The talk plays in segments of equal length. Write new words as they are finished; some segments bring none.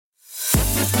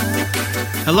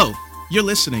Hello, you're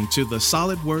listening to the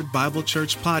Solid Word Bible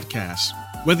Church podcast.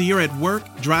 Whether you're at work,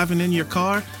 driving in your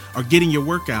car, or getting your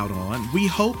workout on, we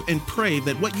hope and pray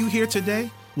that what you hear today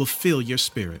will fill your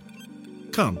spirit.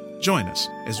 Come, join us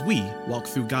as we walk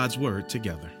through God's Word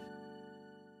together.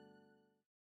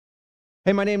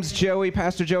 Hey, my name's Joey,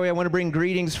 Pastor Joey. I want to bring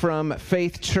greetings from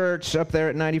Faith Church up there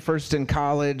at 91st and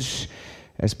College.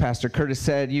 As Pastor Curtis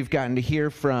said, you've gotten to hear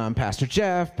from Pastor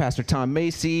Jeff, Pastor Tom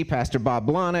Macy, Pastor Bob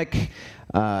Blahnik,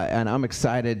 and I'm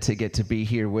excited to get to be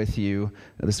here with you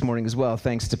this morning as well.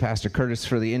 Thanks to Pastor Curtis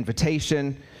for the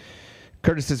invitation.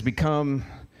 Curtis has become,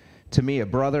 to me, a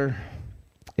brother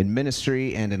in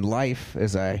ministry and in life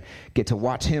as I get to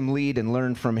watch him lead and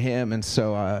learn from him, and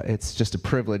so it's just a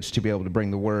privilege to be able to bring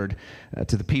the word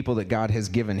to the people that God has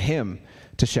given him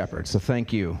to shepherd. So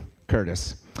thank you,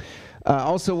 Curtis. I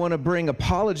also want to bring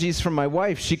apologies from my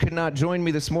wife. She could not join me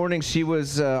this morning. She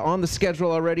was on the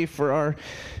schedule already for our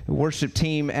worship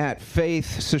team at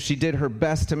Faith, so she did her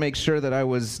best to make sure that I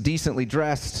was decently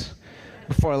dressed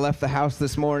before I left the house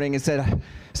this morning and said,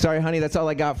 "Sorry, honey, that's all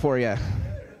I got for you."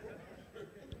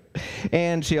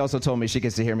 And she also told me she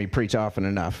gets to hear me preach often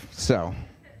enough. So,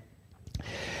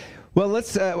 well,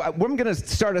 we're going to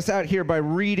start us out here by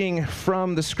reading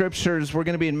from the scriptures. We're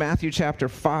going to be in Matthew chapter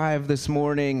 5 this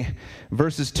morning,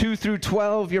 verses 2 through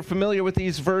 12. You're familiar with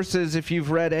these verses if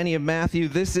you've read any of Matthew.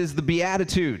 This is the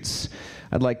Beatitudes.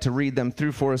 I'd like to read them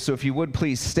through for us. So if you would,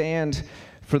 please stand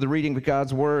for the reading of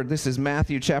God's word. This is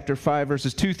Matthew chapter 5,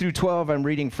 verses 2 through 12. I'm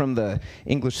reading from the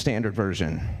English Standard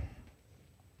Version.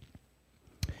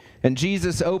 And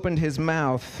Jesus opened his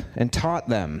mouth and taught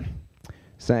them,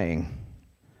 saying,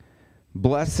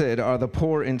 "Blessed are the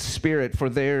poor in spirit, for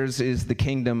theirs is the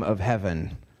kingdom of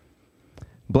heaven.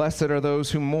 Blessed are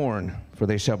those who mourn, for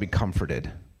they shall be comforted.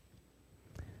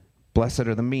 Blessed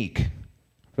are the meek,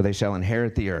 for they shall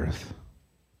inherit the earth.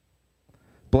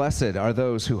 Blessed are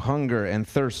those who hunger and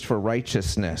thirst for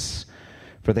righteousness,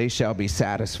 for they shall be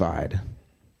satisfied.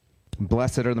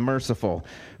 Blessed are the merciful,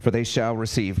 for they shall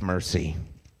receive mercy.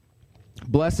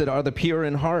 Blessed are the pure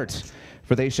in heart,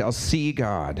 for they shall see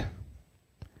God.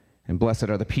 And blessed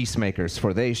are the peacemakers,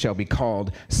 for they shall be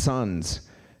called sons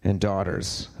and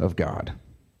daughters of God.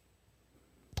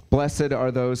 Blessed are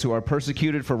those who are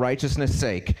persecuted for righteousness'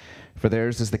 sake, for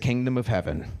theirs is the kingdom of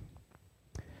heaven.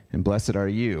 And blessed are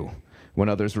you when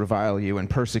others revile you and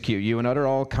persecute you and utter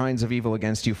all kinds of evil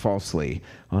against you falsely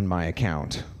on my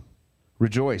account.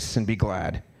 Rejoice and be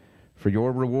glad, for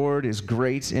your reward is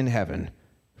great in heaven,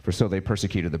 for so they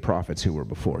persecuted the prophets who were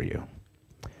before you."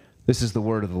 This is the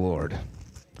word of the Lord.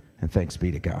 And thanks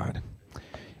be to God.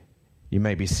 You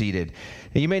may be seated.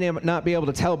 You may not be able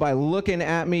to tell by looking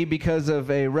at me because of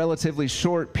a relatively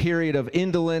short period of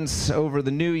indolence over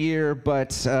the new year,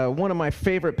 but one of my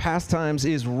favorite pastimes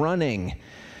is running.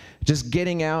 Just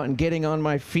getting out and getting on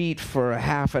my feet for a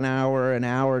half an hour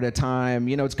at a time.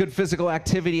 You know, it's good physical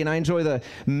activity, and I enjoy the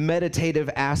meditative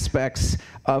aspects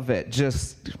of it.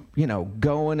 Just,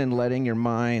 going and letting your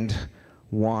mind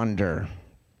wander.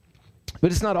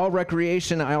 But it's not all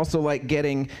recreation. I also like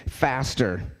getting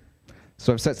faster.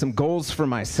 So I've set some goals for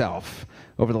myself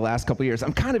over the last couple of years.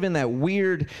 I'm kind of in that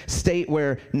weird state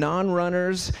where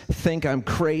non-runners think I'm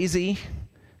crazy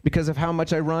because of how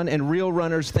much I run, and real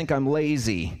runners think I'm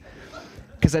lazy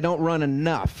because I don't run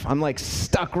enough. I'm like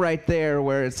stuck right there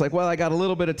where it's like, well, I got a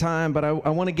little bit of time, but I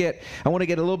want to get a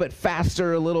little bit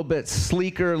faster, a little bit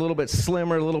sleeker, a little bit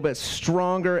slimmer, a little bit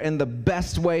stronger, and the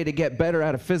best way to get better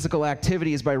at a physical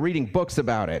activity is by reading books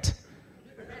about it.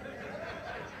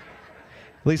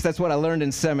 At least that's what I learned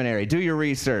in seminary. Do your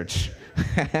research.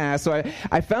 So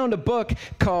I found a book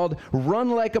called Run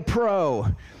Like a Pro,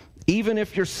 Even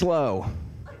If You're Slow.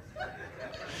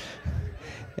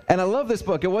 And I love this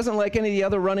book. It wasn't like any of the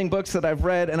other running books that I've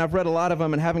read, and I've read a lot of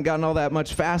them and haven't gotten all that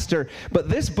much faster. But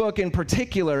this book in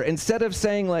particular, instead of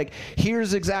saying like,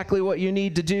 here's exactly what you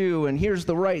need to do, and here's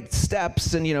the right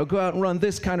steps, and go out and run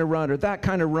this kind of run or that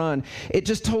kind of run, it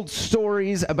just told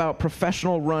stories about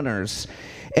professional runners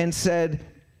and said,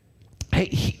 hey,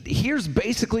 here's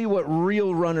basically what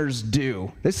real runners do.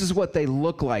 This is what they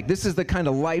look like. This is the kind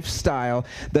of lifestyle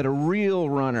that a real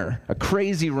runner, a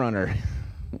crazy runner,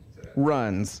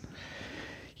 runs.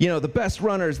 The best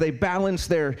runners, they balance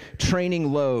their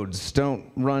training loads. Don't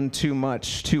run too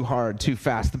much, too hard, too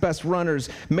fast. The best runners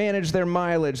manage their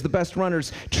mileage. The best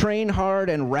runners train hard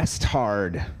and rest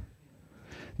hard.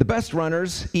 The best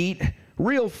runners eat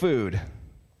real food.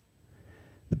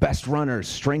 The best runners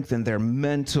strengthen their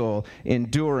mental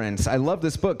endurance. I love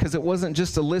this book because it wasn't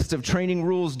just a list of training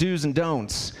rules, do's and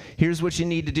don'ts. Here's what you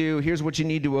need to do. Here's what you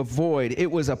need to avoid. It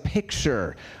was a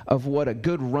picture of what a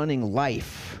good running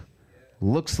life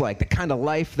looks like, the kind of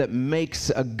life that makes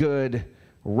a good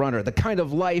runner, the kind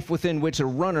of life within which a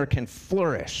runner can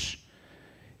flourish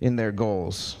in their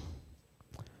goals.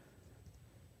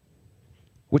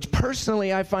 Which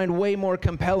personally I find way more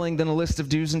compelling than a list of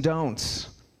do's and don'ts.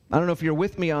 I don't know if you're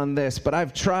with me on this, but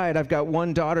I've tried. I've got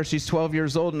one daughter, she's 12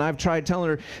 years old, and I've tried telling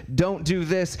her, don't do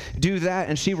this, do that,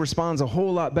 and she responds a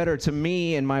whole lot better to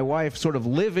me and my wife sort of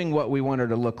living what we want her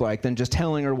to look like than just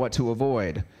telling her what to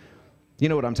avoid. You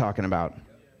know what I'm talking about.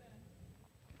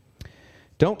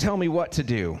 Don't tell me what to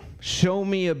do. Show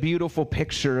me a beautiful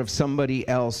picture of somebody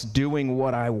else doing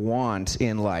what I want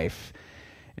in life.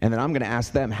 And then I'm going to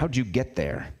ask them, how'd you get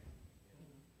there?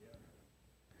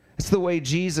 It's the way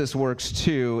Jesus works,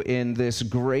 too, in this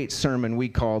great sermon we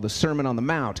call the Sermon on the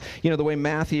Mount. You know, the way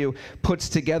Matthew puts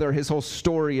together his whole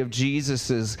story of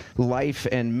Jesus' life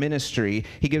and ministry.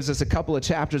 He gives us a couple of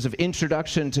chapters of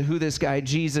introduction to who this guy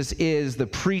Jesus is, the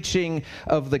preaching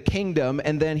of the kingdom,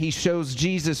 and then he shows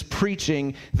Jesus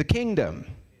preaching the kingdom.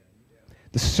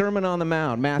 The Sermon on the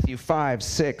Mount, Matthew 5,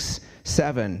 6,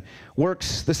 7,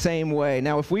 works the same way.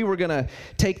 Now, if we were going to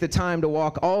take the time to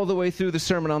walk all the way through the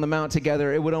Sermon on the Mount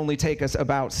together, it would only take us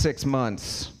about 6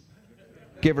 months,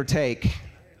 give or take.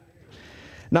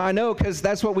 Now, I know because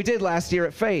that's what we did last year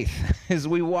at Faith, is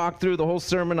we walked through the whole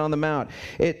Sermon on the Mount.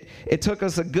 It took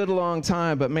us a good long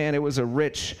time, but man, it was a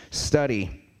rich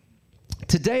study.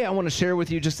 Today, I want to share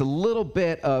with you just a little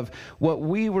bit of what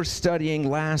we were studying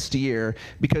last year,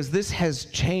 because this has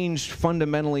changed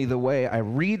fundamentally the way I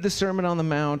read the Sermon on the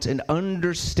Mount and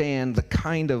understand the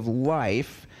kind of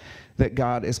life that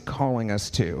God is calling us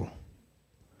to.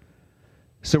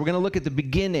 So we're going to look at the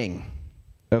beginning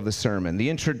of the sermon, the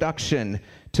introduction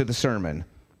to the sermon,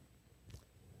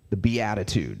 the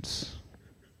Beatitudes.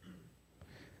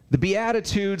 The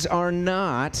Beatitudes are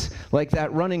not, like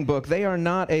that running book, they are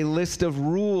not a list of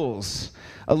rules,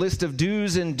 a list of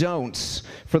do's and don'ts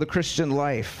for the Christian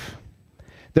life.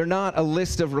 They're not a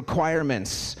list of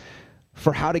requirements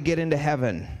for how to get into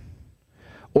heaven,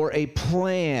 or a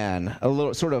plan, a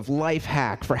little sort of life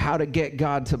hack for how to get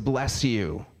God to bless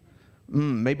you.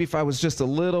 Maybe if I was just a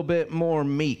little bit more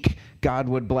meek, God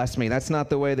would bless me. That's not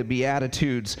the way the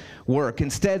Beatitudes work.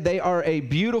 Instead, they are a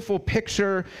beautiful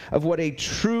picture of what a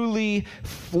truly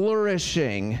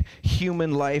flourishing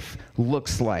human life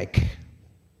looks like.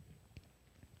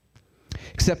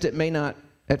 Except it may not,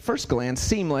 at first glance,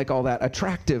 seem like all that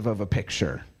attractive of a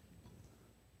picture.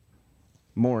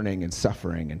 Mourning and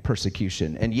suffering and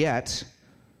persecution. And yet,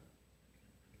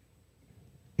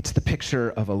 it's the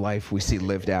picture of a life we see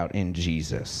lived out in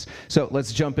Jesus. So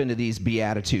let's jump into these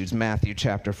Beatitudes, Matthew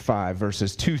chapter 5,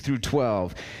 verses 2 through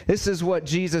 12. This is what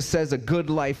Jesus says a good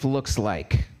life looks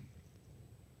like.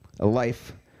 A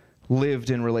life lived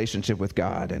in relationship with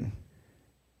God and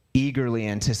eagerly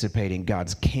anticipating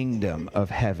God's kingdom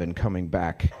of heaven coming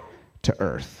back to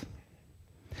earth.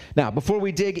 Now, before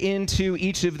we dig into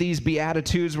each of these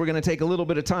Beatitudes, we're going to take a little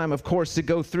bit of time, of course, to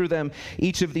go through them,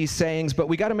 each of these sayings, but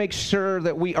we got to make sure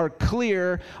that we are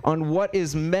clear on what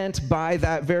is meant by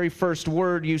that very first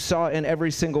word you saw in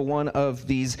every single one of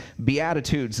these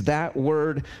Beatitudes, that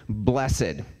word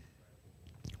blessed.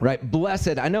 Right,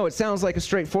 blessed. I know it sounds like a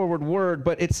straightforward word,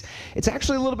 but it's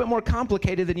actually a little bit more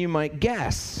complicated than you might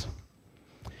guess.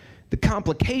 The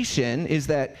complication is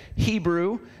that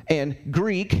Hebrew and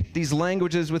Greek, these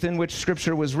languages within which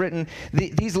Scripture was written,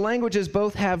 these languages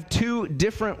both have two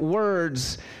different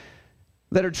words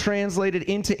that are translated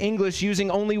into English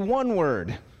using only one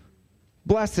word,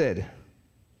 blessed.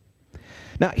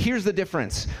 Now, here's the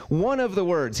difference. One of the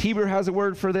words, Hebrew has a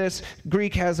word for this,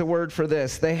 Greek has a word for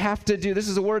this. This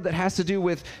is a word that has to do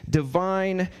with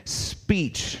divine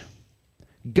speech.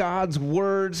 God's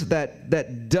words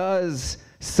that does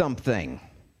something.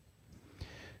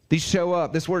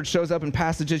 This word shows up in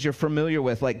passages you're familiar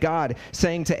with, like God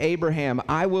saying to Abraham,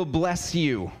 I will bless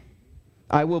you.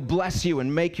 I will bless you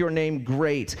and make your name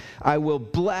great. I will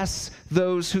bless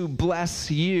those who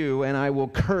bless you, and I will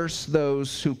curse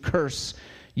those who curse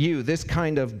you. This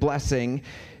kind of blessing,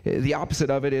 the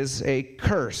opposite of it is a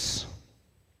curse.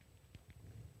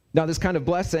 Now, this kind of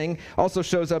blessing also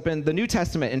shows up in the New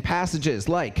Testament in passages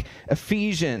like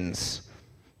Ephesians.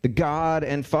 The God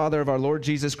and Father of our Lord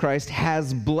Jesus Christ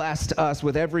has blessed us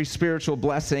with every spiritual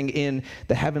blessing in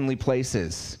the heavenly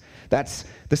places. That's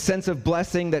the sense of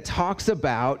blessing that talks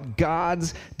about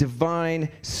God's divine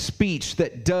speech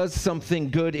that does something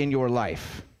good in your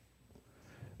life.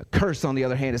 A curse, on the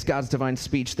other hand, is God's divine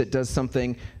speech that does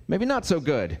something maybe not so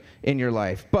good in your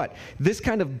life. But this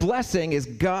kind of blessing is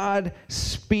God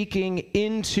speaking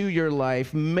into your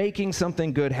life, making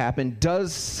something good happen,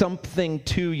 does something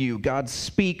to you. God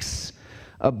speaks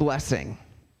a blessing.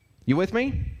 You with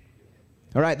me?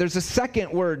 All right, there's a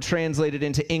second word translated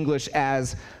into English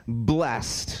as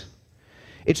blessed.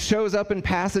 It shows up in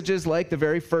passages like the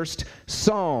very first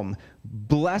Psalm.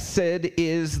 Blessed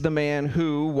is the man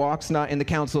who walks not in the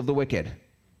counsel of the wicked.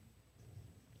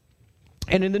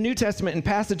 And in the New Testament, in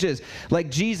passages like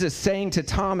Jesus saying to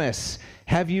Thomas,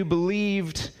 have you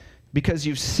believed because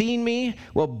you've seen me?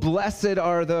 Well, blessed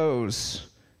are those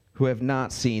who have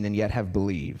not seen and yet have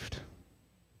believed.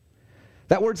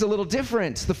 That word's a little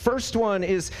different. The first one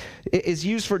is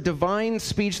used for divine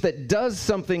speech that does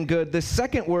something good. The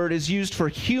second word is used for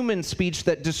human speech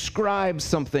that describes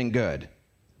something good.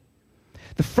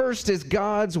 The first is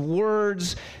God's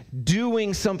words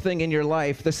doing something in your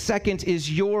life. The second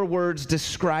is your words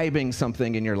describing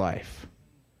something in your life.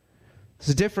 There's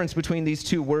a difference between these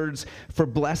two words for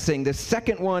blessing. The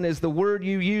second one is the word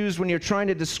you use when you're trying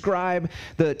to describe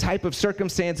the type of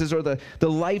circumstances or the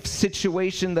life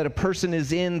situation that a person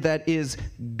is in that is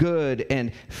good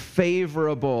and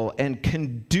favorable and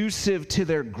conducive to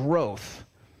their growth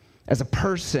as a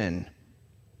person,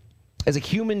 as a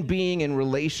human being in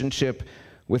relationship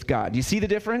with God. Do you see the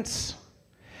difference?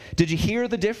 Did you hear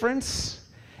the difference?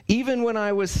 Even when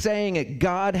I was saying it,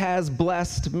 God has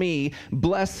blessed me,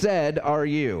 blessed are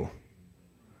you.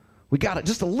 We got it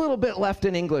just a little bit left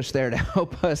in English there to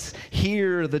help us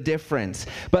hear the difference.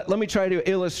 But let me try to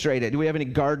illustrate it. Do we have any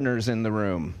gardeners in the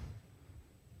room?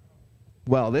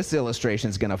 Well, this illustration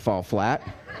is going to fall flat.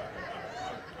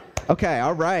 Okay,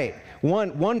 all right.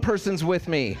 One person's with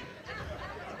me.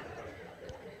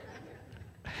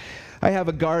 I have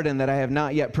a garden that I have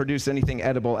not yet produced anything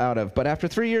edible out of, but after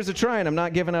 3 years of trying, I'm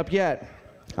not giving up yet.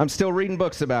 I'm still reading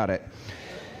books about it.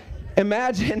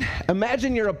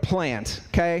 Imagine you're a plant,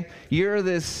 okay? You're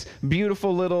this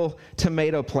beautiful little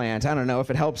tomato plant. I don't know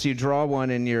if it helps you draw one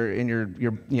in your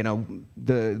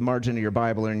the margin of your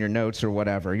Bible or in your notes or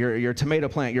whatever. You're a tomato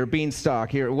plant, you're a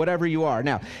beanstalk, you're whatever you are.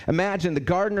 Now, imagine the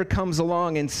gardener comes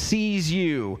along and sees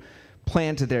you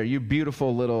planted there, you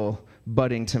beautiful little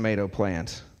budding tomato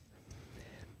plant.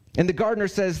 And the gardener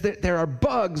says that there are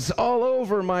bugs all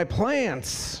over my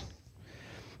plants.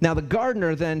 Now the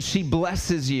gardener then, she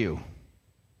blesses you.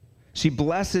 She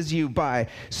blesses you by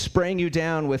spraying you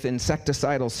down with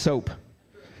insecticidal soap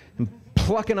and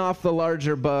plucking off the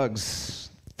larger bugs,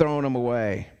 throwing them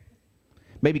away.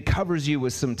 Maybe covers you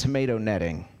with some tomato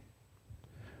netting.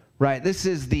 Right? This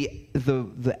is the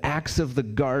acts of the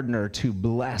gardener to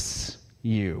bless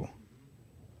you.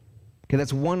 Okay,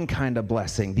 that's one kind of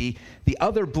blessing. The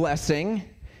other blessing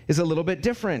is a little bit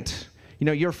different. You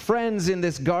know, your friends in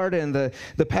this garden,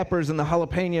 the peppers and the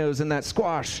jalapenos and that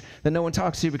squash that no one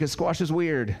talks to you because squash is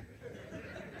weird.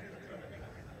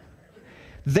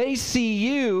 They see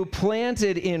you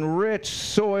planted in rich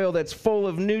soil that's full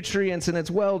of nutrients and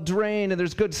it's well drained and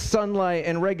there's good sunlight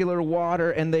and regular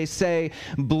water, and they say,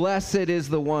 blessed is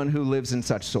the one who lives in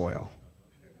such soil.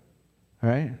 All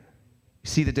right? You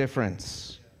see the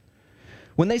difference?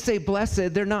 When they say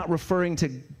blessed, they're not referring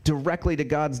directly to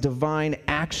God's divine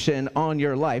action on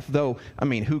your life, though, I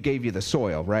mean, who gave you the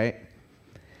soil, right?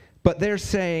 But they're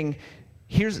saying,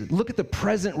 look at the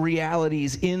present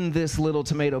realities in this little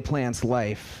tomato plant's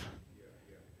life.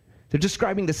 They're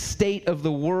describing the state of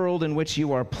the world in which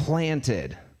you are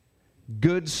planted,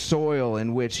 good soil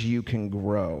in which you can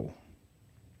grow.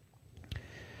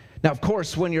 Now, of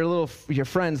course, when your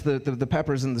friends, the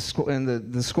peppers and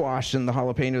the squash and the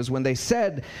jalapenos, when they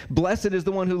said, blessed is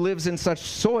the one who lives in such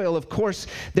soil, of course,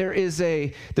 there's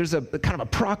a kind of a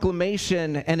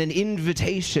proclamation and an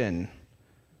invitation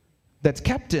that's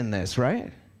kept in this,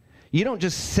 right? You don't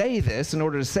just say this in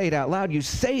order to say it out loud. You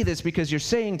say this because you're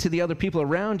saying to the other people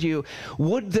around you,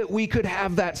 would that we could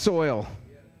have that soil.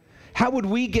 How would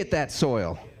we get that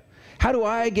soil? How do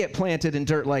I get planted in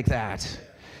dirt like that?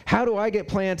 How do I get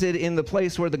planted in the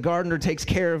place where the gardener takes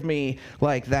care of me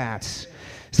like that?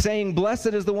 Saying, blessed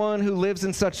is the one who lives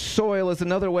in such soil is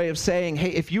another way of saying,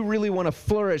 hey, if you really want to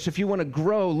flourish, if you want to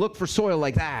grow, look for soil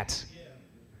like that. Yeah.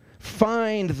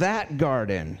 Find that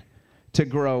garden to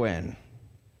grow in.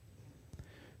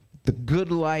 The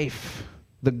good life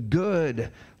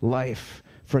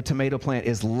for a tomato plant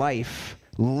is life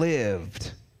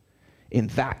lived in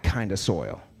that kind of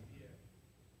soil.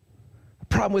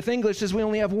 Problem with English is we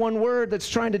only have one word that's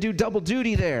trying to do double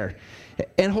duty there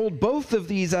and hold both of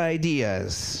these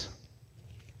ideas.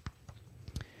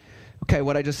 Okay,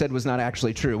 what I just said was not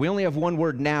actually true. We only have one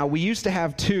word now. We used to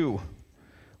have two.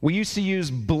 We used to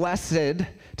use blessed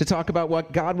to talk about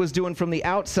what God was doing from the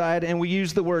outside, and we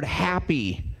used the word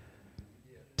happy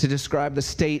to describe the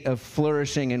state of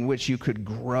flourishing in which you could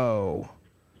grow.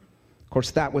 Of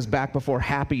course, that was back before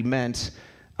happy meant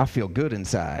I feel good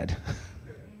inside.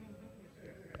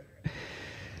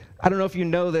 I don't know if you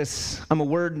know this. I'm a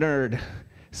word nerd,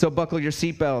 so buckle your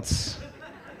seatbelts.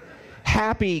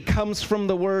 Happy comes from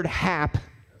the word hap,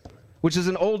 which is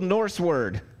an Old Norse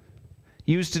word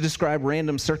used to describe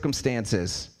random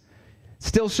circumstances.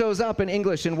 Still shows up in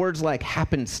English in words like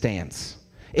happenstance.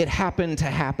 It happened to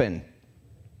happen.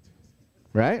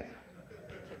 Right?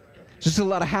 Just a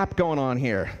lot of hap going on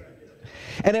here.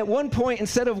 And at one point,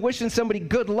 instead of wishing somebody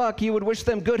good luck, you would wish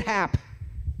them good hap.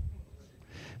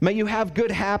 May you have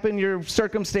good hap in your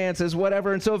circumstances,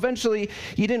 whatever. And so eventually,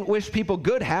 you didn't wish people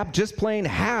good hap, just plain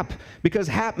hap, because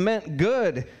hap meant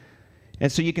good.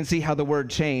 And so you can see how the word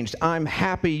changed. I'm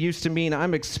happy used to mean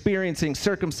I'm experiencing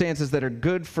circumstances that are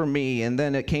good for me. And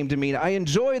then it came to mean I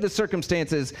enjoy the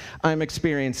circumstances I'm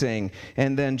experiencing.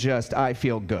 And then just I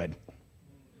feel good.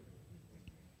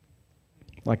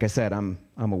 Like I said, I'm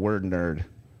a word nerd.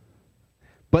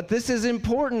 But this is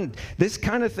important. This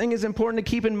kind of thing is important to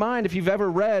keep in mind. If you've ever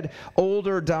read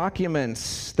older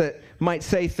documents that might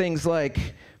say things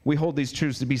like, we hold these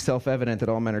truths to be self-evident that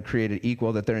all men are created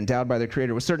equal, that they're endowed by their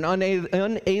Creator with certain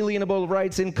unalienable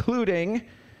rights, including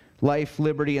life,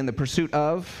 liberty, and the pursuit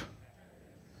of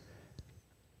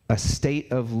a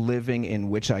state of living in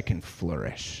which I can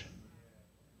flourish.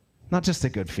 Not just a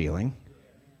good feeling.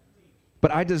 But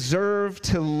I deserve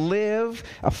to live.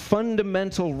 A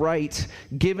fundamental right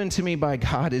given to me by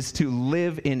God is to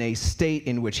live in a state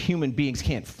in which human beings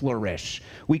can't flourish.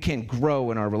 We can't grow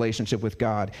in our relationship with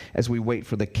God as we wait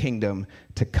for the kingdom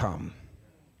to come.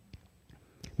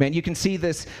 Man, you can see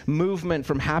this movement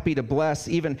from happy to blessed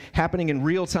even happening in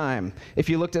real time. If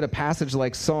you looked at a passage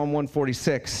like Psalm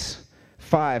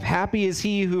 146:5, happy is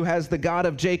he who has the God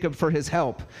of Jacob for his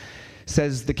help,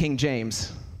 says the King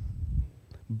James.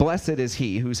 Blessed is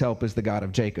he whose help is the God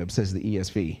of Jacob, says the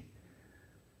ESV.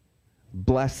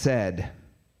 Blessed.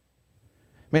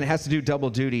 Man, it has to do double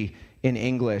duty in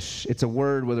English. It's a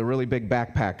word with a really big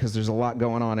backpack because there's a lot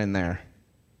going on in there.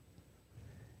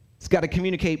 It's got to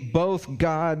communicate both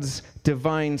God's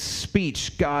divine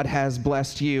speech, God has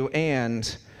blessed you,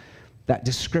 and that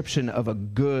description of a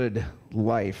good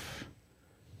life.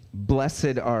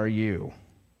 Blessed are you.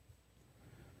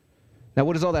 Now,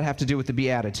 what does all that have to do with the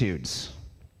Beatitudes?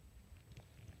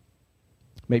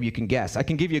 Maybe you can guess. I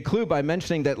can give you a clue by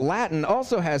mentioning that Latin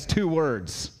also has two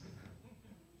words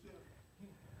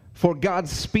for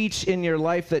God's speech in your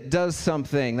life that does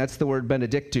something. That's the word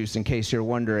benedictus, in case you're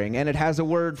wondering. And it has a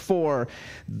word for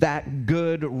that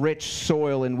good, rich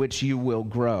soil in which you will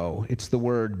grow. It's the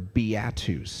word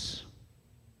beatus.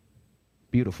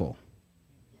 Beautiful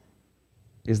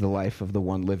is the life of the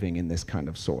one living in this kind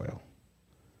of soil.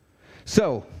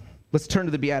 So, let's turn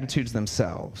to the Beatitudes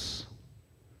themselves.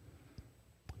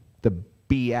 The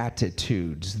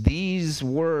Beatitudes. These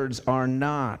words are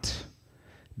not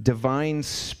divine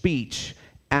speech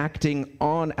acting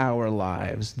on our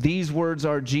lives. These words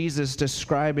are Jesus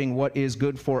describing what is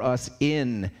good for us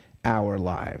in our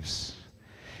lives.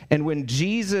 And when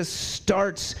Jesus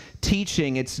starts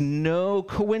teaching, it's no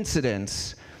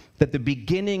coincidence that the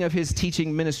beginning of his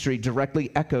teaching ministry directly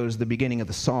echoes the beginning of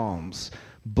the Psalms.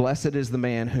 Blessed is the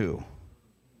man who.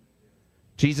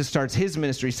 Jesus starts his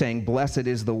ministry saying, blessed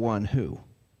is the one who.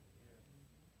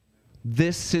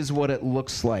 This is what it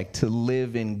looks like to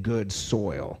live in good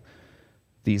soil,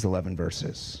 these 11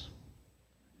 verses.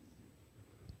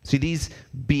 See, these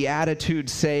Beatitude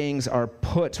sayings are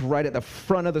put right at the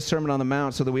front of the Sermon on the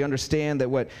Mount so that we understand that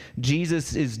what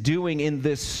Jesus is doing in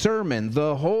this sermon,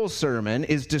 the whole sermon,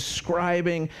 is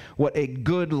describing what a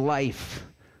good life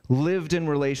lived in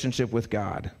relationship with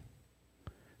God.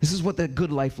 This is what the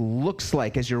good life looks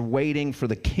like as you're waiting for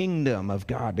the kingdom of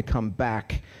God to come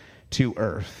back to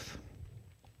earth.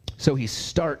 So he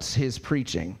starts his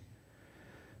preaching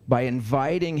by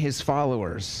inviting his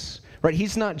followers, right?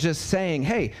 He's not just saying,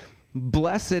 hey,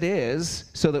 blessed is,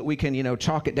 so that we can,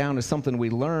 chalk it down to something we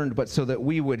learned, but so that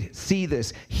we would see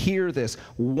this, hear this,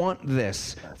 want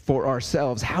this for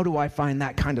ourselves. How do I find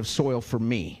that kind of soil for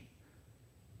me?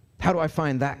 How do I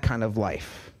find that kind of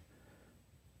life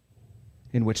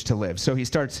in which to live? So he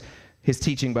starts his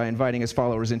teaching by inviting his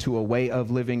followers into a way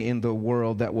of living in the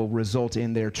world that will result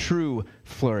in their true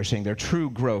flourishing, their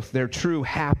true growth, their true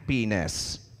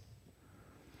happiness.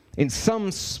 In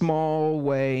some small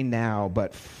way now,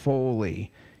 but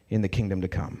fully in the kingdom to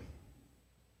come.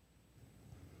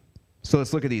 So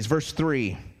let's look at these. Verse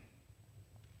 3.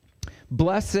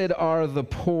 Blessed are the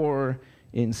poor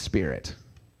in spirit,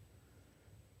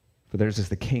 for theirs is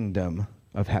the kingdom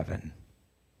of heaven.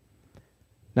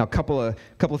 Now, a couple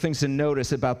of things to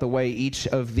notice about the way each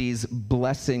of these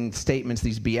blessing statements,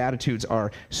 these beatitudes,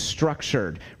 are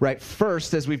structured, right?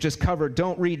 First, as we've just covered,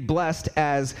 don't read blessed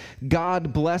as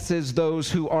God blesses those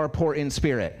who are poor in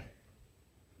spirit.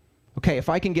 Okay, if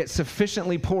I can get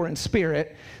sufficiently poor in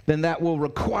spirit, then that will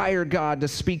require God to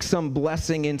speak some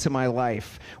blessing into my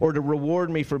life or to reward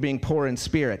me for being poor in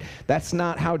spirit. That's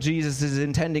not how Jesus is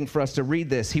intending for us to read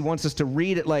this. He wants us to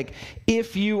read it like,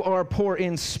 if you are poor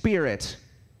in spirit,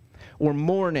 or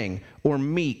mourning, or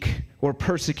meek, or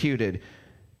persecuted,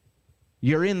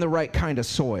 you're in the right kind of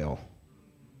soil.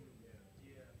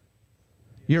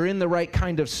 You're in the right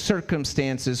kind of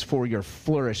circumstances for your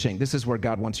flourishing. This is where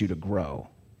God wants you to grow.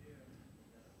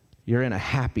 You're in a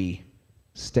happy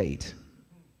state.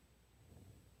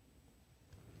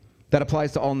 That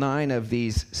applies to all 9 of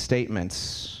these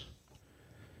statements.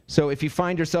 So if you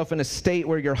find yourself in a state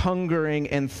where you're hungering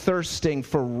and thirsting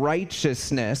for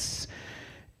righteousness,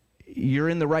 you're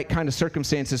in the right kind of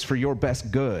circumstances for your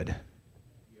best good.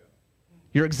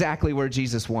 You're exactly where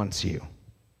Jesus wants you.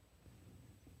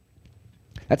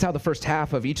 That's how the first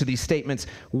half of each of these statements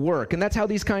work. And that's how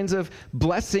these kinds of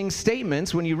blessing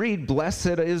statements, when you read,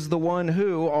 blessed is the one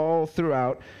who, all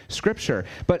throughout Scripture.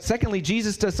 But secondly,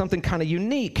 Jesus does something kind of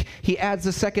unique. He adds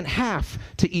a second half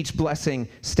to each blessing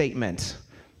statement.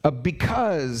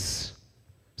 Because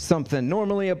something.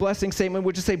 Normally a blessing statement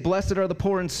would just say, blessed are the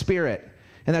poor in spirit.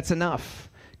 And that's enough,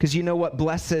 because you know what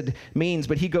blessed means.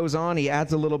 But he goes on, he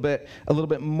adds a little bit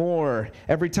more.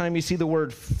 Every time you see the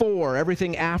word for,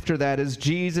 everything after that is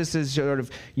Jesus' sort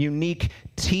of unique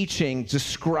teaching,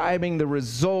 describing the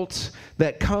result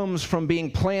that comes from being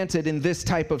planted in this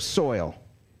type of soil,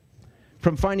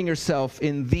 from finding yourself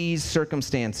in these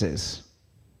circumstances.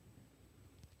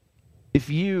 If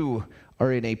you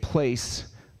are in a place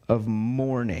of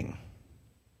mourning,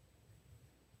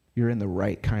 you're in the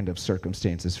right kind of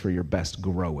circumstances for your best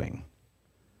growing,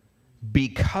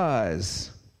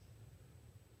 because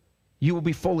you will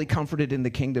be fully comforted in the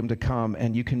kingdom to come,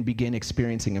 and you can begin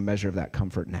experiencing a measure of that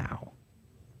comfort now.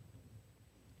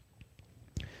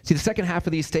 See, the second half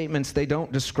of these statements, they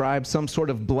don't describe some sort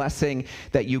of blessing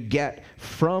that you get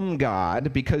from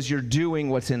God because you're doing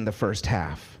what's in the first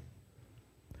half.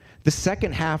 The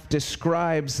second half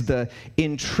describes the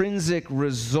intrinsic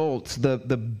results, the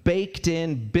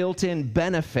baked-in, built-in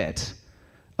benefit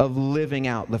of living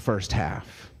out the first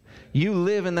half. You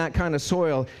live in that kind of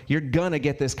soil, you're going to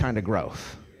get this kind of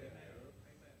growth.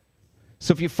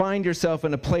 So if you find yourself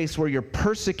in a place where you're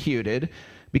persecuted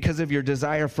because of your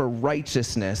desire for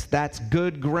righteousness, that's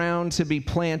good ground to be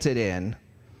planted in,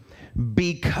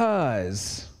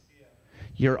 because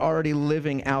you're already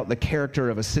living out the character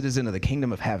of a citizen of the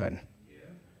kingdom of heaven.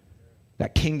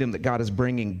 That kingdom that God is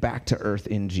bringing back to earth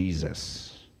in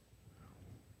Jesus.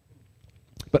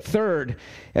 But third,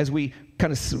 as we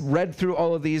kind of read through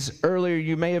all of these earlier,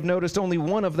 you may have noticed only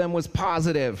one of them was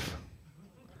positive.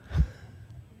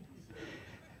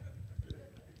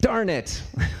 Darn it.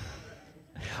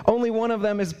 Only one of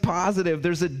them is positive.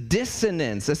 There's a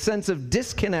dissonance, a sense of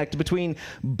disconnect between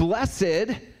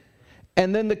blessed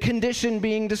and then the condition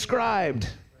being described.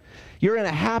 You're in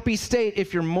a happy state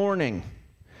if you're mourning.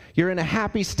 You're in a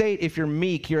happy state if you're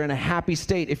meek. You're in a happy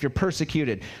state if you're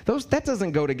persecuted. That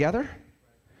doesn't go together.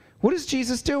 What is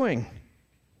Jesus doing?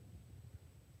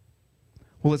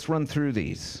 Well, let's run through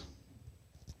these.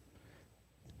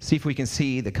 See if we can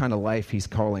see the kind of life he's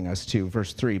calling us to.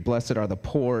 Verse 3, blessed are the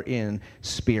poor in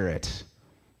spirit.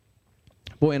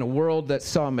 Boy, in a world that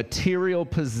saw material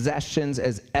possessions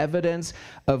as evidence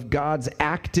of God's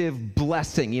active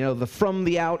blessing, from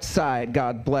the outside,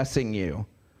 God blessing you,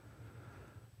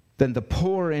 then the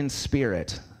poor in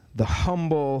spirit, the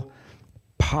humble,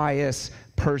 pious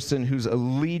person whose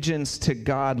allegiance to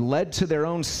God led to their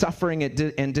own suffering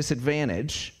and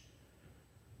disadvantage,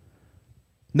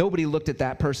 nobody looked at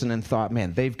that person and thought,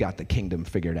 man, they've got the kingdom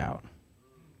figured out.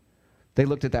 They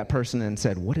looked at that person and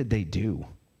said, what did they do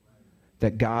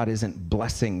that God isn't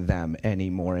blessing them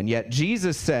anymore? And yet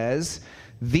Jesus says,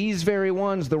 these very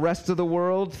ones the rest of the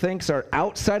world thinks are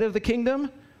outside of the kingdom,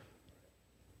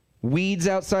 weeds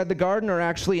outside the garden, are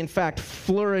actually, in fact,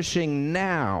 flourishing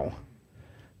now.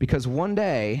 Because one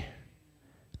day,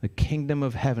 the kingdom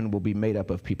of heaven will be made up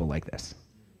of people like this.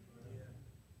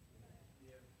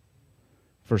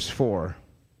 Verse 4,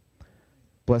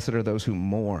 blessed are those who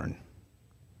mourn,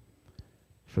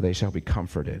 for they shall be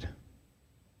comforted.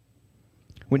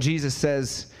 When Jesus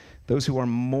says those who are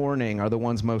mourning are the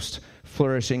ones most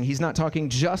flourishing, he's not talking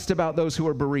just about those who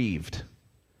are bereaved,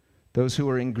 those who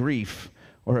are in grief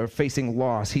or are facing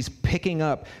loss. He's picking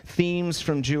up themes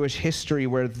from Jewish history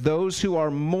where those who are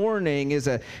mourning is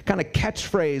a kind of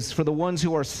catchphrase for the ones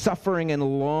who are suffering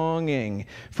and longing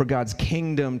for God's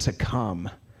kingdom to come.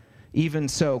 Even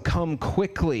so, come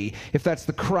quickly, if that's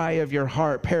the cry of your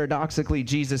heart. Paradoxically,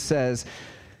 Jesus says,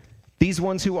 these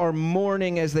ones who are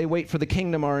mourning as they wait for the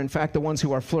kingdom are in fact the ones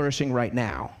who are flourishing right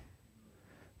now,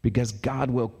 because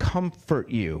God will comfort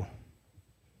you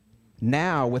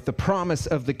now with the promise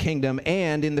of the kingdom,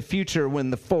 and in the future when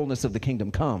the fullness of the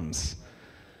kingdom comes.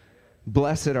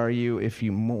 Blessed are you if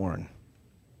you mourn.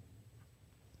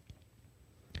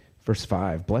 Verse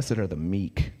 5, blessed are the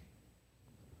meek,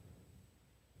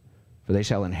 for they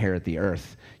shall inherit the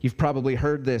earth. You've probably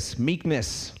heard this.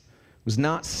 Meekness was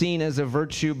not seen as a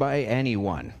virtue by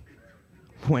anyone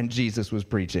when Jesus was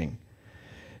preaching.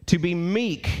 To be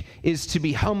meek is to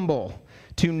be humble,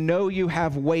 to know you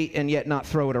have weight and yet not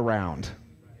throw it around.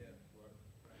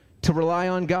 To rely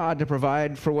on God to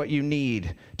provide for what you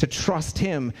need, to trust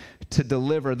Him to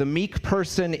deliver. The meek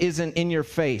person isn't in your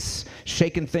face,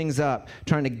 shaking things up,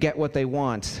 trying to get what they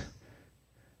want.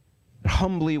 They're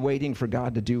humbly waiting for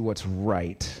God to do what's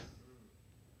right.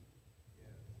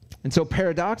 And so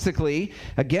paradoxically,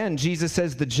 again, Jesus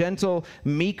says the gentle,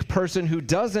 meek person who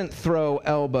doesn't throw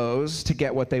elbows to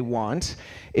get what they want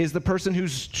is the person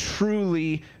who's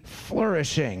truly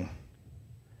flourishing.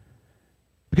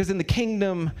 Because in the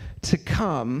kingdom to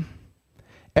come,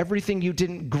 everything you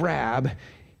didn't grab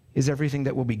is everything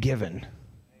that will be given.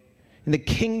 In the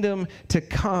kingdom to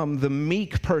come, the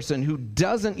meek person who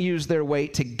doesn't use their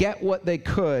weight to get what they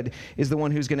could is the one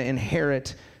who's going to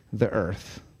inherit the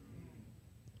earth.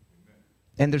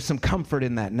 And there's some comfort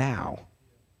in that now,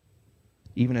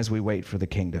 even as we wait for the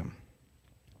kingdom.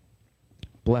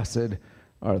 Blessed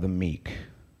are the meek.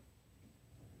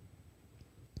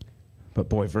 But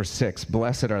boy, verse 6,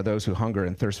 blessed are those who hunger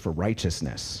and thirst for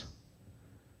righteousness.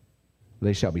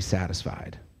 They shall be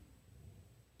satisfied.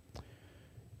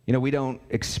 You know, we don't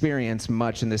experience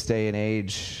much in this day and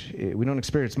age. We don't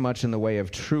experience much in the way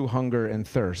of true hunger and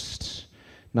thirst.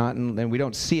 And we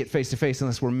don't see it face to face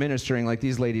unless we're ministering like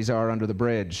these ladies are under the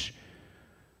bridge.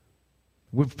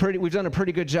 We've done a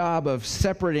pretty good job of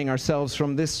separating ourselves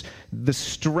from the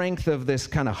strength of this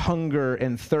kind of hunger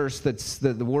and thirst that's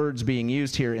the words being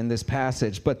used here in this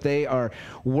passage, but they are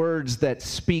words that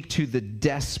speak to the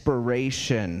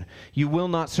desperation. You will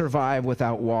not survive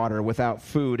without water, without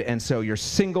food, and so your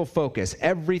single focus,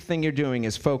 everything you're doing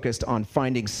is focused on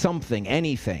finding something,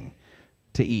 anything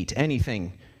to eat,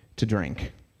 anything to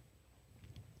drink.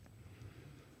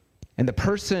 And the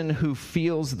person who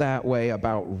feels that way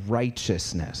about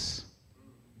righteousness,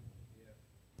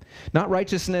 not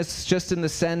righteousness just in the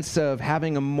sense of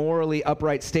having a morally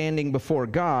upright standing before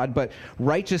God, but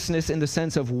righteousness in the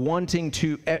sense of wanting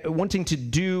to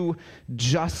do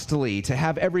justly, to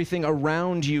have everything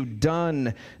around you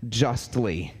done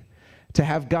justly, to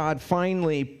have God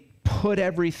finally put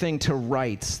everything to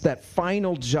rights, that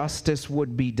final justice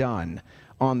would be done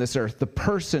on this earth. The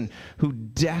person who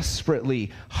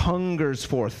desperately hungers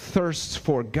for, thirsts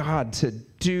for God to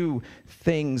do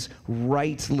things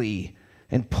rightly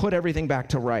and put everything back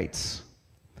to rights.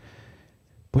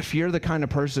 But if you're the kind of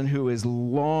person who is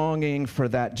longing for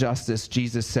that justice,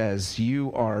 Jesus says,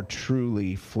 you are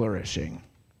truly flourishing.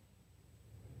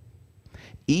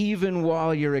 Even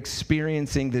while you're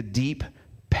experiencing the deep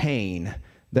pain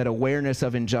that awareness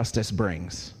of injustice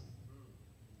brings.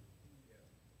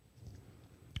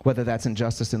 Whether that's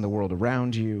injustice in the world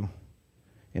around you,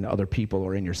 in other people,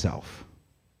 or in yourself.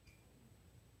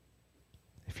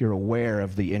 If you're aware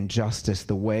of the injustice,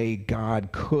 the way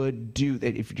God could do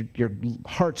that, if your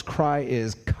heart's cry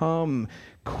is, come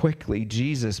quickly,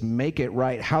 Jesus, make it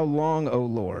right. How long, O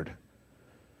Lord?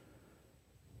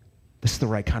 This is the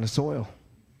right kind of soil.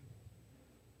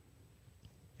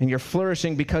 And you're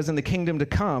flourishing because in the kingdom to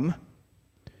come,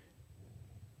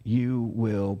 you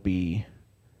will be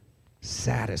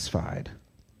satisfied.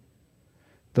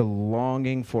 The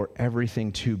longing for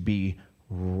everything to be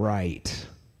right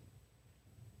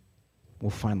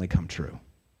will finally come true.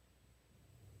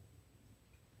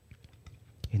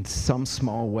 In some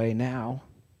small way now,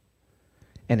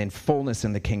 and in fullness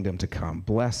in the kingdom to come.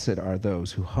 Blessed are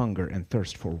those who hunger and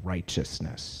thirst for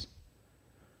righteousness,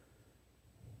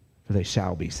 for they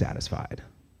shall be satisfied.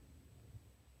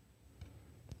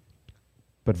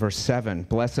 But verse 7,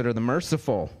 blessed are the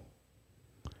merciful,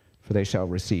 for they shall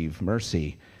receive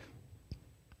mercy.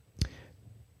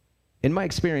 In my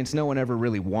experience, no one ever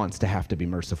really wants to have to be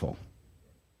merciful.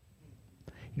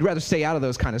 You'd rather stay out of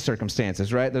those kind of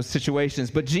circumstances, right? Those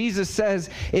situations. But Jesus says,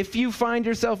 if you find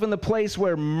yourself in the place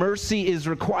where mercy is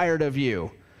required of you,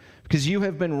 because you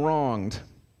have been wronged,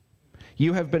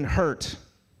 You have been hurt.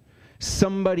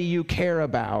 Somebody you care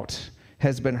about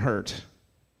has been hurt.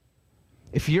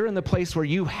 If you're in the place where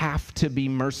you have to be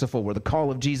merciful, where the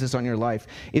call of Jesus on your life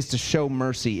is to show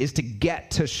mercy, is to get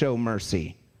to show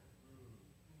mercy,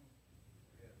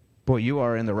 boy, you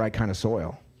are in the right kind of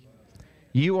soil.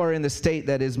 You are in the state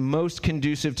that is most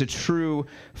conducive to true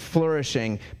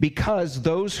flourishing, because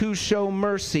those who show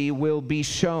mercy will be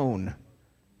shown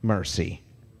mercy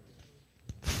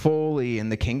fully in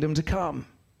the kingdom to come.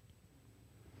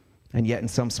 And yet in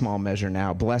some small measure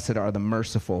now, blessed are the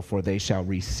merciful, for they shall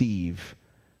receive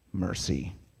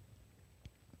mercy.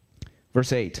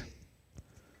 Verse 8,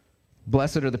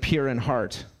 blessed are the pure in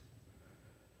heart,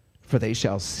 for they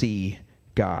shall see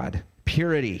God.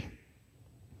 Purity.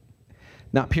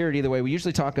 Not purity the way we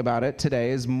usually talk about it today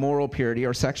is moral purity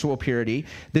or sexual purity.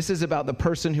 This is about the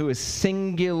person who is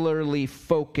singularly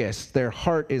focused. Their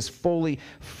heart is fully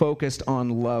focused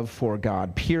on love for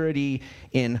God. Purity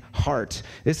in heart.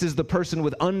 This is the person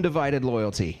with undivided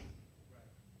loyalty.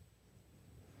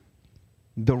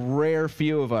 The rare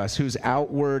few of us whose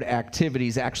outward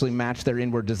activities actually match their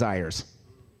inward desires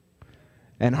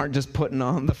and aren't just putting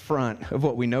on the front of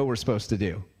what we know we're supposed to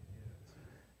do.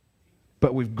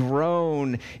 But we've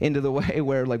grown into the way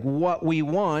where what we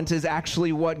want is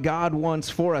actually what God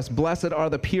wants for us. Blessed are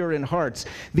the pure in hearts.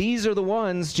 These are the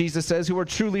ones, Jesus says, who are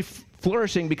truly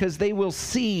flourishing, because they will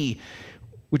see,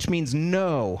 which means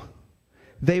know.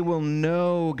 They will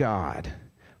know God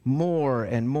more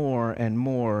and more and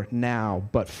more now,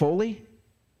 but fully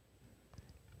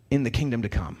in the kingdom to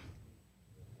come.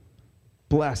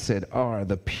 Blessed are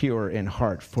the pure in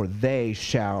heart, for they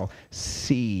shall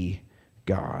see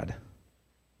God.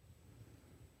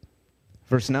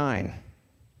 Verse 9,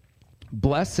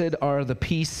 blessed are the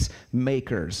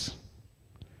peacemakers,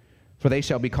 for they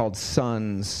shall be called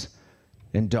sons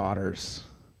and daughters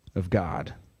of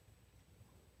God.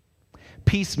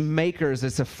 Peacemakers,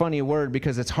 it's a funny word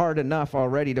because it's hard enough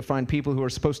already to find people who are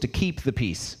supposed to keep the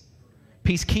peace.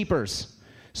 Peacekeepers,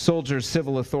 soldiers,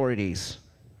 civil authorities.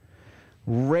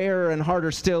 Rarer and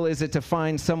harder still is it to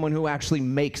find someone who actually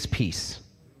makes peace,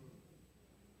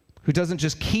 who doesn't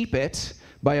just keep it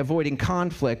by avoiding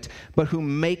conflict, but who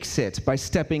makes it by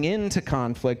stepping into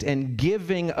conflict and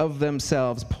giving of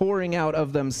themselves, pouring out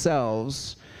of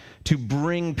themselves to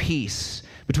bring peace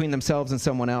between themselves and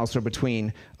someone else or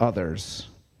between others.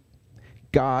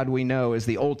 God, we know, is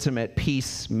the ultimate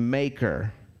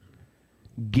peacemaker,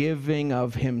 giving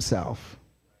of himself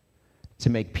to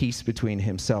make peace between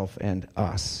himself and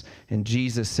us. And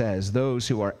Jesus says those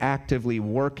who are actively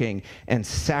working and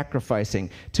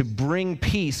sacrificing to bring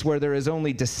peace where there is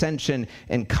only dissension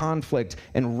and conflict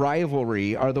and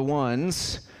rivalry are the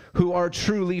ones who are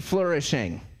truly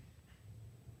flourishing.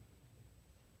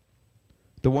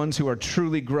 The ones who are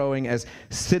truly growing as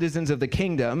citizens of the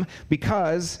kingdom,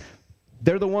 because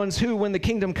they're the ones who, when the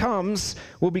kingdom comes,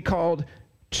 will be called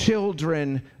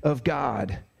children of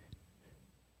God.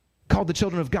 Called the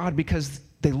children of God because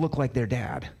they look like their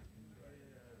dad.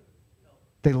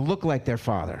 They look like their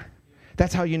father.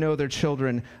 That's how you know they're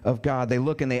children of God. They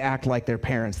look and they act like their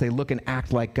parents. They look and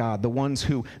act like God. The ones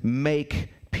who make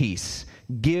peace,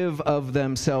 give of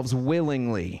themselves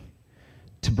willingly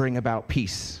to bring about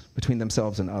peace between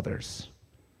themselves and others.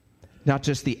 Not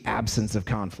just the absence of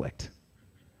conflict,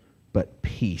 but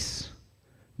peace.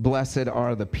 Blessed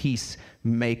are the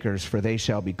peacemakers, for they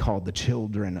shall be called the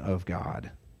children of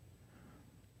God.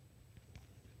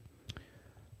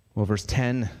 Well, verse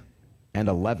 10 and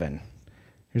 11.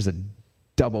 Here's a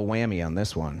double whammy on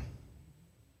this one.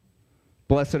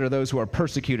 Blessed are those who are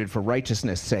persecuted for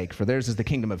righteousness' sake, for theirs is the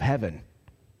kingdom of heaven.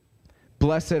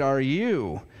 Blessed are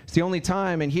you. It's the only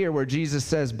time in here where Jesus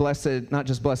says blessed, not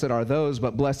just blessed are those,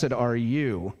 but blessed are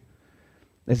you.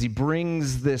 As he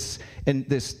brings this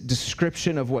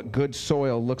description of what good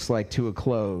soil looks like to a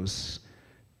close.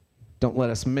 Don't let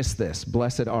us miss this.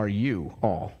 Blessed are you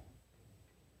all,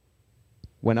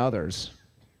 when others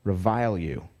revile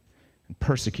you and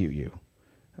persecute you,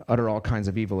 utter all kinds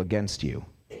of evil against you,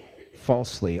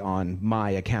 falsely on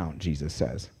my account, Jesus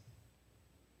says.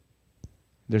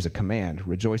 There's a command,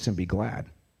 rejoice and be glad.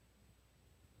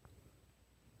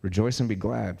 Rejoice and be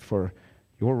glad, for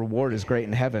your reward is great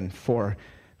in heaven, for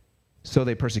so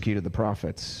they persecuted the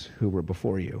prophets who were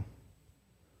before you.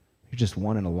 You're just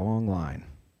one in a long line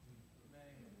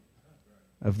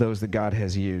of those that God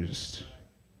has used.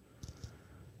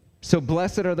 So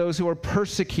blessed are those who are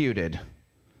persecuted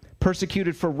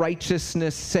for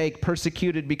righteousness' sake,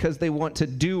 persecuted because they want to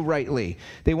do rightly.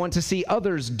 They want to see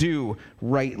others do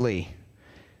rightly.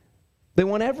 They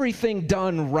want everything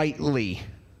done rightly.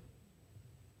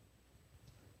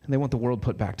 And they want the world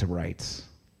put back to rights.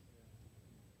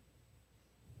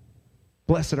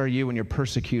 Blessed are you when you're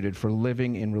persecuted for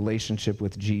living in relationship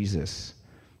with Jesus,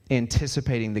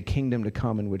 anticipating the kingdom to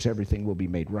come in which everything will be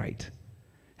made right,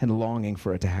 and longing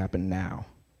for it to happen now.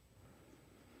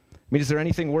 I mean, is there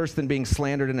anything worse than being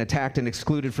slandered and attacked and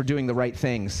excluded for doing the right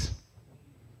things?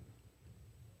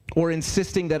 Or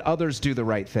insisting that others do the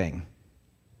right thing?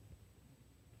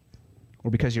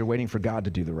 Or because you're waiting for God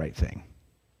to do the right thing?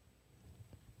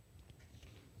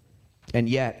 And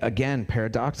yet, again,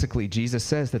 paradoxically, Jesus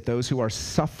says that those who are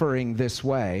suffering this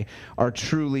way are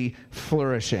truly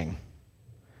flourishing,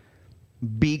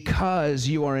 because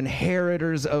you are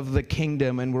inheritors of the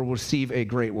kingdom and will receive a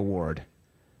great reward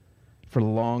for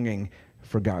longing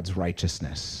for God's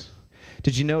righteousness.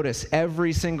 Did you notice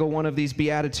every single one of these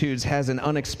Beatitudes has an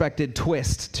unexpected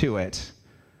twist to it?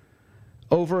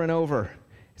 Over and over,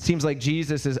 it seems like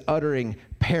Jesus is uttering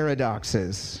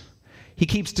paradoxes. He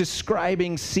keeps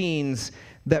describing scenes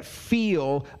that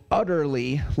feel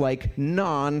utterly like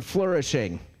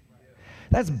non-flourishing.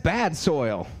 That's bad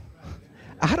soil.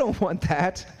 I don't want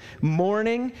that.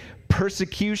 Mourning,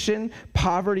 persecution,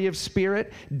 poverty of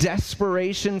spirit,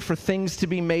 desperation for things to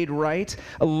be made right,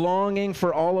 a longing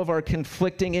for all of our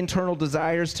conflicting internal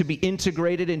desires to be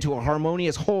integrated into a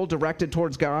harmonious whole directed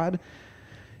towards God.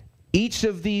 Each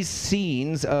of these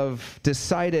scenes of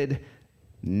decided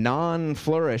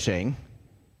non-flourishing,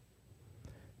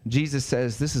 Jesus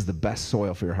says this is the best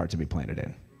soil for your heart to be planted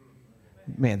in.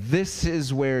 Man, this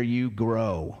is where you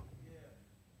grow.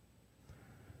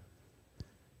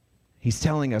 He's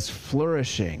telling us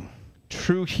flourishing,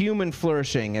 true human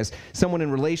flourishing, as someone in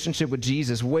relationship with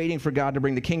Jesus, waiting for God to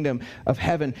bring the kingdom of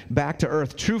heaven back to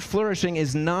earth. True flourishing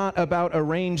is not about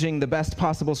arranging the best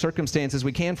possible circumstances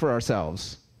we can for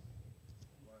ourselves.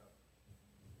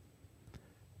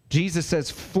 Jesus says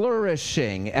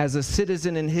flourishing as a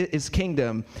citizen in his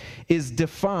kingdom is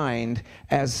defined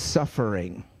as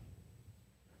suffering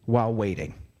while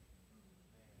waiting.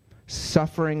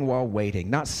 Suffering while waiting.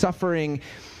 Not suffering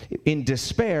in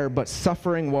despair, but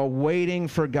suffering while waiting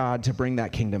for God to bring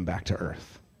that kingdom back to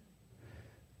earth.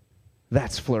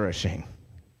 That's flourishing.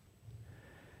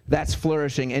 That's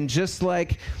flourishing. And just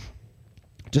like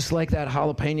that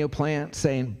jalapeno plant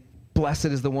saying, blessed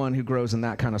is the one who grows in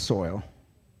that kind of soil.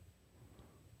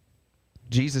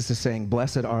 Jesus is saying,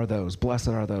 blessed are those, blessed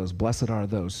are those, blessed are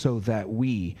those, so that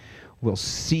we will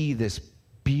see this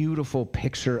beautiful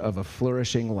picture of a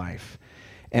flourishing life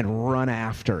and run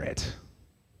after it.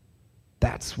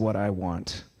 That's what I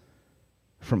want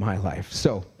for my life.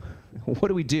 So, what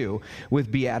do we do with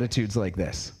beatitudes like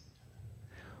this?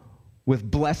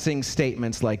 With blessing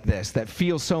statements like this that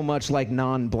feel so much like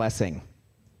non-blessing?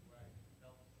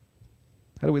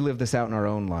 How do we live this out in our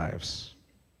own lives?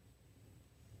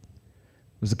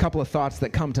 There's a couple of thoughts that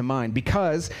come to mind,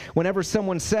 because whenever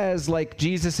someone says, like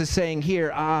Jesus is saying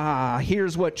here,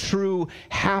 here's what true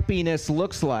happiness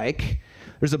looks like,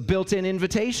 there's a built-in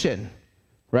invitation,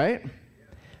 right?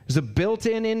 There's a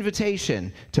built-in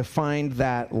invitation to find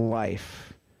that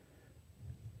life,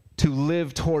 to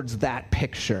live towards that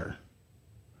picture.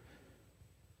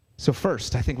 So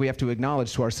first, I think we have to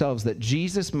acknowledge to ourselves that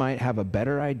Jesus might have a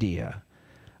better idea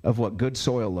of what good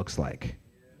soil looks like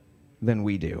than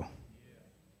we do.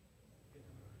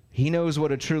 He knows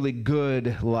what a truly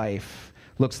good life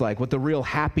looks like, what the real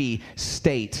happy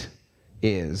state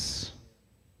is.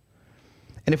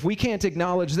 And if we can't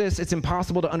acknowledge this, it's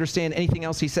impossible to understand anything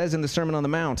else he says in the Sermon on the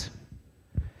Mount.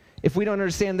 If we don't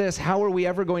understand this, how are we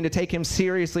ever going to take him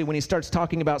seriously when he starts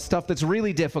talking about stuff that's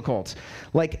really difficult,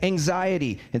 like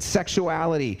anxiety and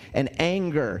sexuality and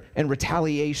anger and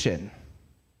retaliation?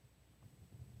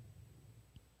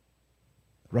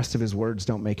 The rest of his words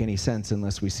don't make any sense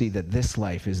unless we see that this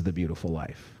life is the beautiful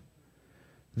life.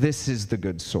 This is the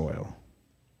good soil.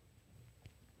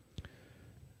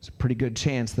 There's a pretty good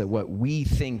chance that what we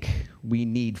think we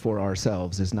need for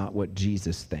ourselves is not what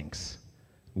Jesus thinks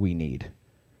we need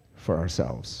for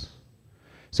ourselves.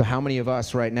 So how many of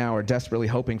us right now are desperately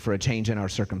hoping for a change in our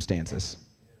circumstances?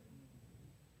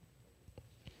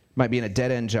 Might be in a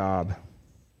dead-end job,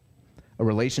 a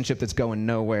relationship that's going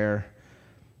nowhere,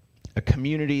 a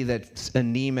community that's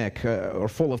anemic or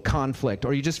full of conflict,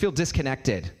 or you just feel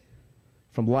disconnected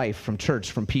from life, from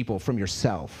church, from people, from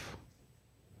yourself.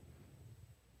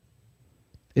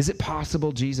 Is it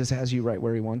possible Jesus has you right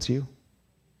where he wants you?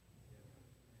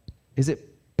 Is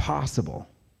it possible,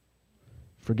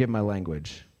 forgive my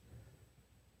language,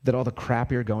 that all the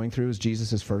crap you're going through is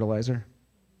Jesus' fertilizer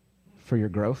for your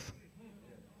growth?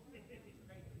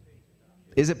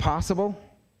 Is it possible?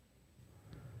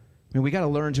 I mean, we got to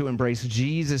learn to embrace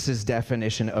Jesus'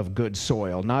 definition of good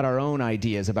soil, not our own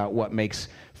ideas about what makes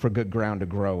for good ground to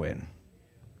grow in.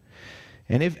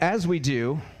 And as we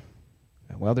do,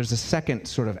 well, there's a second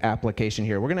sort of application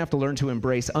here. We're going to have to learn to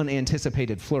embrace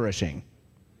unanticipated flourishing.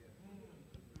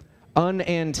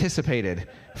 Unanticipated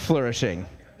flourishing.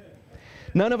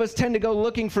 None of us tend to go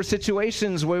looking for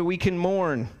situations where we can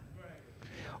mourn,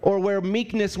 or where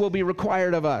meekness will be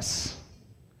required of us,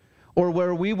 or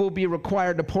where we will be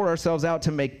required to pour ourselves out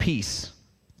to make peace,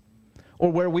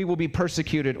 or where we will be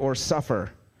persecuted or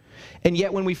suffer. And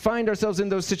yet when we find ourselves in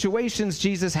those situations,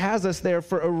 Jesus has us there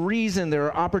for a reason. There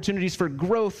are opportunities for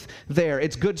growth there.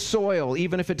 It's good soil,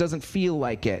 even if it doesn't feel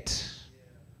like it.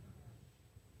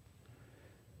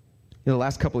 In the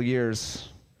last couple of years,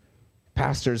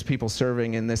 pastors, people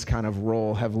serving in this kind of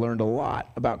role have learned a lot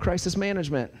about crisis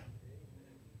management.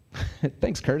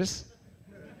 Thanks, Curtis.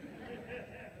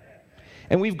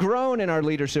 And we've grown in our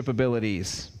leadership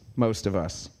abilities, most of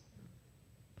us.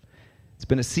 It's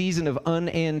been a season of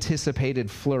unanticipated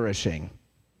flourishing.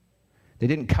 They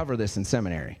didn't cover this in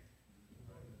seminary.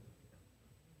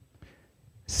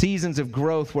 Seasons of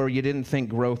growth where you didn't think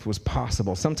growth was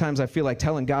possible. Sometimes I feel like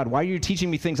telling God, why are you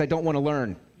teaching me things I don't want to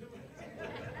learn?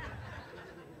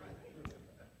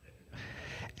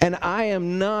 And I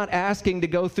am not asking to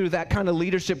go through that kind of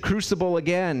leadership crucible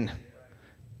again.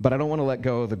 But I don't want to let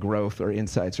go of the growth or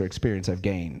insights or experience I've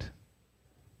gained.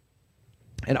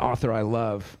 An author I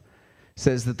love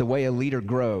says that the way a leader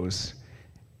grows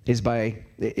is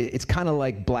it's kind of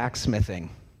like blacksmithing.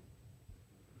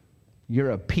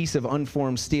 You're a piece of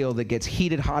unformed steel that gets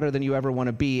heated hotter than you ever want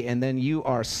to be, and then you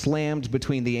are slammed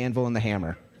between the anvil and the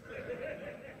hammer.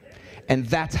 And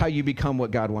that's how you become what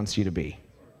God wants you to be.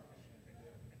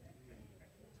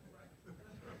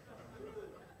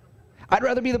 I'd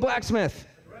rather be the blacksmith.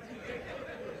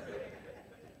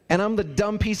 And I'm the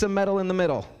dumb piece of metal in the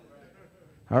middle.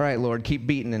 All right, Lord, keep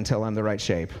beating until I'm the right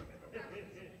shape.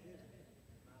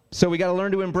 So we got to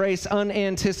learn to embrace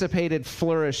unanticipated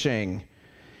flourishing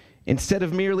instead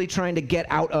of merely trying to get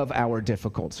out of our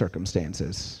difficult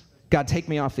circumstances. God, take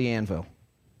me off the anvil.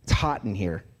 It's hot in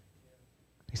here.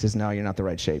 He says, no, you're not the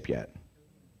right shape yet.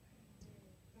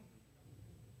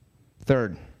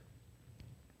 Third,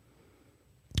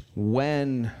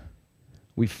 when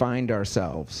we find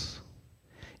ourselves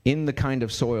in the kind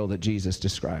of soil that Jesus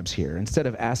describes here, instead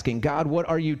of asking, God, what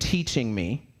are you teaching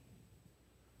me?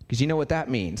 Because you know what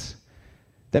that means.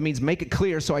 That means make it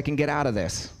clear so I can get out of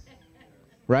this.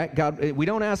 Right? God, we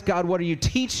don't ask God, what are you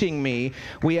teaching me?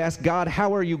 We ask God,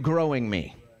 how are you growing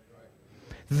me?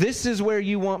 This is where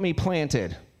you want me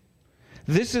planted.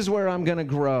 This is where I'm going to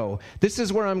grow. This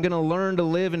is where I'm going to learn to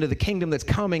live into the kingdom that's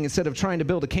coming instead of trying to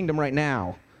build a kingdom right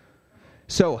now.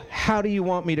 So how do you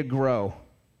want me to grow?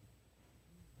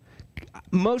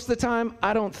 Most of the time,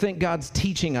 I don't think God's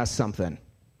teaching us something.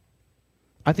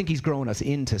 I think he's growing us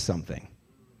into something.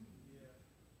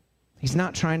 He's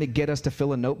not trying to get us to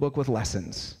fill a notebook with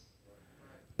lessons,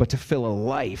 but to fill a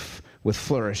life with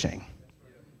flourishing,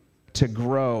 to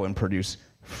grow and produce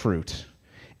fruit.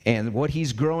 And what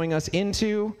he's growing us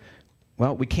into,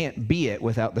 well, we can't be it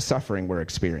without the suffering we're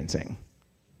experiencing.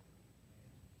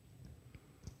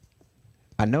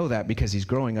 I know that because he's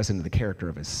growing us into the character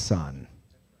of his son,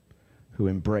 who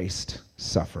embraced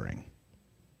suffering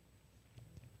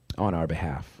on our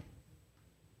behalf.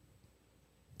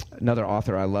 Another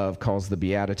author I love calls the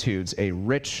Beatitudes a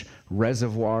rich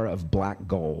reservoir of black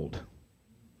gold.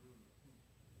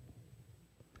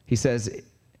 He says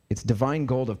it's divine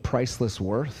gold of priceless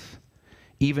worth,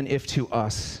 even if to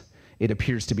us it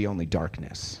appears to be only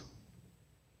darkness.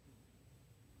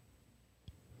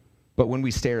 But when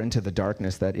we stare into the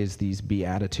darkness that is these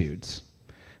Beatitudes,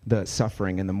 the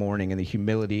suffering and the mourning and the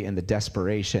humility and the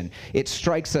desperation, it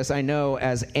strikes us, I know,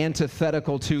 as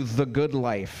antithetical to the good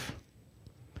life,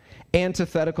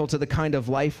 antithetical to the kind of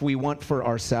life we want for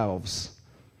ourselves.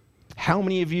 How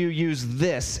many of you use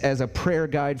this as a prayer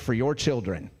guide for your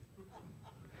children?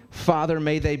 Father,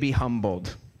 may they be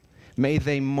humbled. May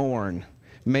they mourn.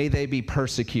 May they be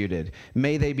persecuted.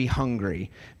 May they be hungry,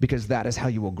 because that is how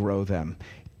you will grow them.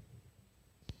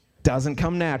 Doesn't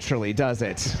come naturally, does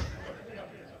it?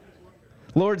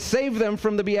 Lord, save them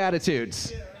from the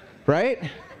Beatitudes, right?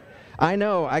 I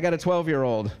know, I got a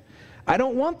 12-year-old. I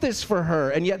don't want this for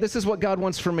her, and yet this is what God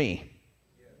wants for me.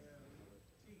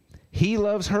 He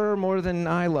loves her more than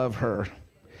I love her.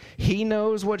 He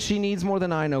knows what she needs more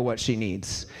than I know what she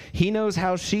needs. He knows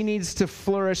how she needs to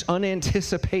flourish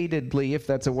unanticipatedly, if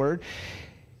that's a word,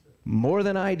 more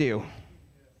than I do.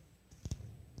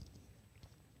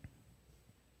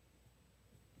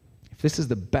 This is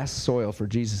the best soil for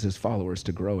Jesus' followers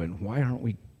to grow in. Why aren't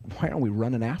we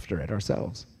running after it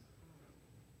ourselves?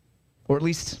 Or at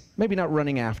least, maybe not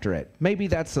running after it. Maybe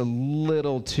that's a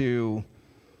little too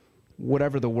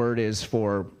whatever the word is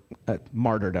for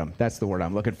martyrdom. That's the word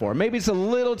I'm looking for. Maybe it's a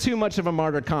little too much of a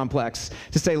martyr complex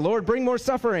to say, Lord, bring more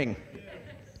suffering.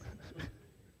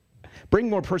 Bring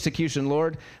more persecution,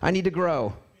 Lord. I need to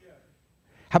grow.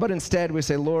 How about instead we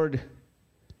say, Lord,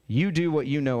 you do what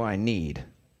you know I need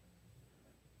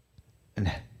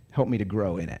and help me to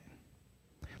grow in it.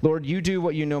 Lord, you do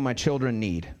what you know my children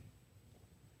need.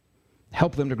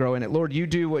 Help them to grow in it. Lord, you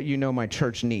do what you know my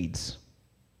church needs.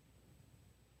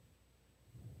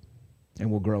 And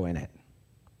we'll grow in it.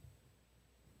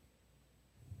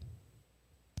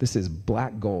 This is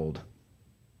black gold,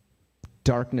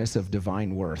 darkness of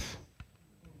divine worth.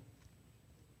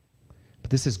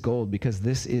 But this is gold because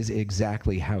this is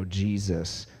exactly how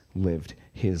Jesus lived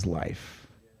his life.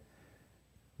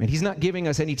 And he's not giving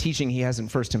us any teaching he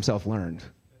hasn't first himself learned.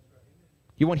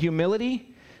 You want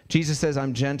humility? Jesus says,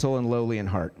 I'm gentle and lowly in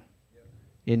heart.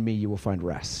 In me you will find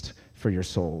rest for your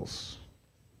souls.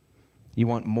 You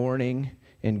want mourning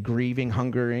and grieving,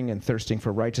 hungering and thirsting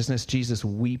for righteousness? Jesus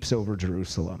weeps over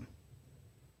Jerusalem,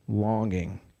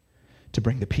 longing to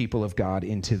bring the people of God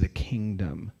into the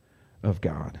kingdom of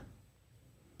God.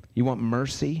 You want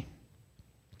mercy?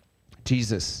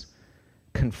 Jesus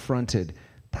confronted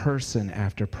person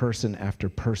after person after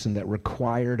person that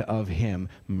required of him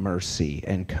mercy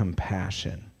and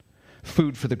compassion.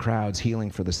 Food for the crowds, healing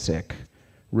for the sick,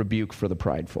 rebuke for the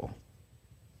prideful.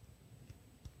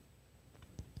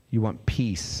 You want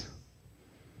peace.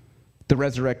 The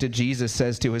resurrected Jesus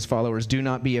says to his followers, do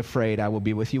not be afraid, I will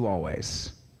be with you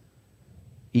always,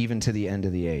 even to the end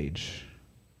of the age.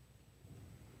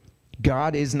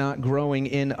 God is not growing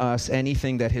in us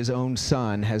anything that his own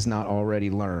Son has not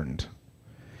already learned.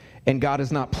 And God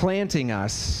is not planting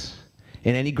us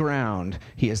in any ground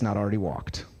he has not already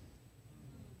walked.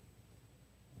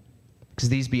 Because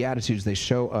these Beatitudes, they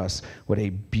show us what a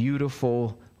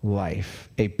beautiful life,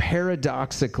 a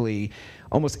paradoxically,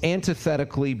 almost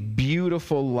antithetically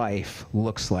beautiful life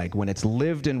looks like when it's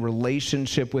lived in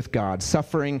relationship with God,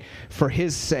 suffering for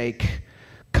his sake,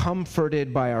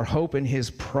 comforted by our hope in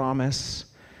his promise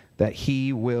that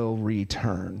he will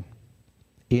return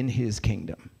in his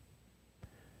kingdom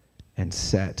and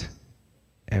set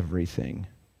everything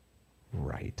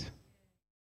right.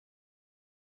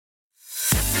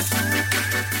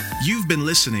 You've been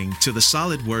listening to the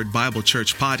Solid Word Bible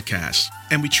Church podcast,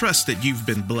 and we trust that you've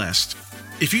been blessed.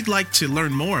 If you'd like to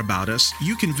learn more about us,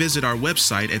 you can visit our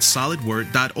website at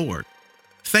solidword.org.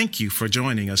 Thank you for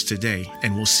joining us today,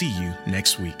 and we'll see you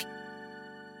next week.